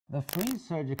The free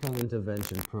surgical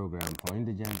intervention program for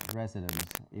indigent residents,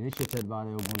 initiated by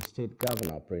the Ogun State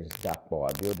Governor, Prince Dapo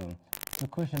Abiodun, to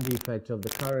cushion the effects of the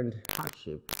current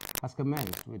hardship, has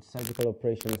commenced with surgical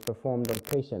operations performed on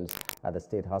patients at the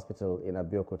state hospital in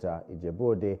Abeokuta,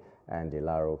 Ijebu-Ode, and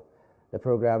Ilaro. The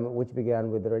program, which began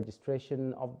with the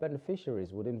registration of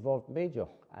beneficiaries, would involve major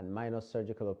and minor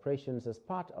surgical operations as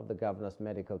part of the governor's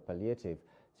medical palliative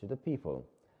to the people.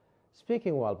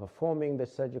 Speaking while performing the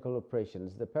surgical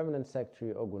operations, the Permanent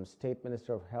Secretary, Ogun State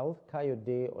Minister of Health,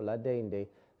 Kayode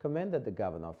commended the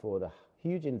governor for the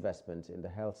huge investment in the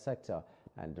health sector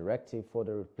and directive for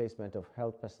the replacement of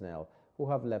health personnel who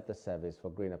have left the service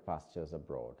for greener pastures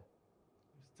abroad.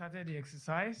 We started the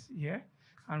exercise here,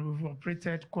 and we've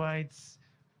operated quite,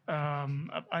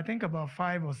 I think about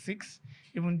 5 or 6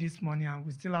 even this morning, and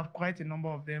we still have quite a number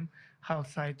of them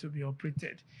outside to be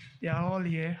operated. They are all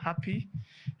here happy.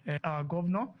 Our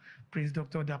governor, Prince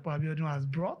Dr. Dapo Abiodun, has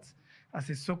brought as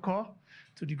a succor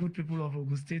to the good people of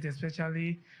Ogun State,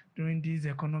 especially during this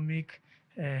economic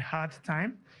hard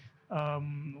time.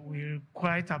 We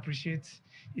quite appreciate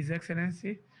His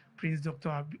Excellency, Prince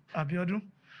Dr. Abiodun,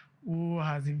 who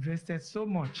has invested so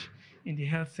much in the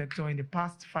health sector in the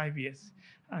past 5 years,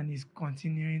 and he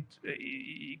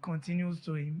continues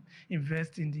to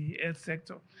invest in the health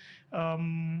sector.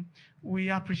 We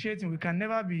appreciate him. We can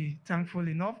never be thankful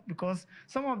enough, because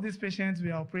some of these patients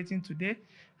we are operating today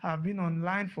have been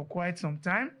online for quite some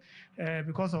time.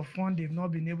 Because of funds, they've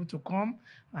not been able to come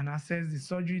and access the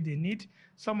surgery they need.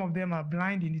 Some of them are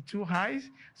blind in the 2 eyes,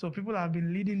 so people have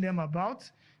been leading them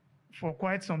about for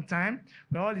quite some time,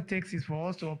 but all it takes is for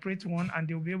us to operate one, and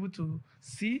they'll be able to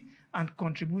see and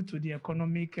contribute to the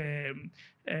economic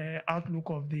outlook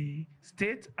of the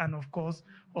state and, of course,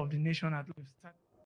 of the nation at large.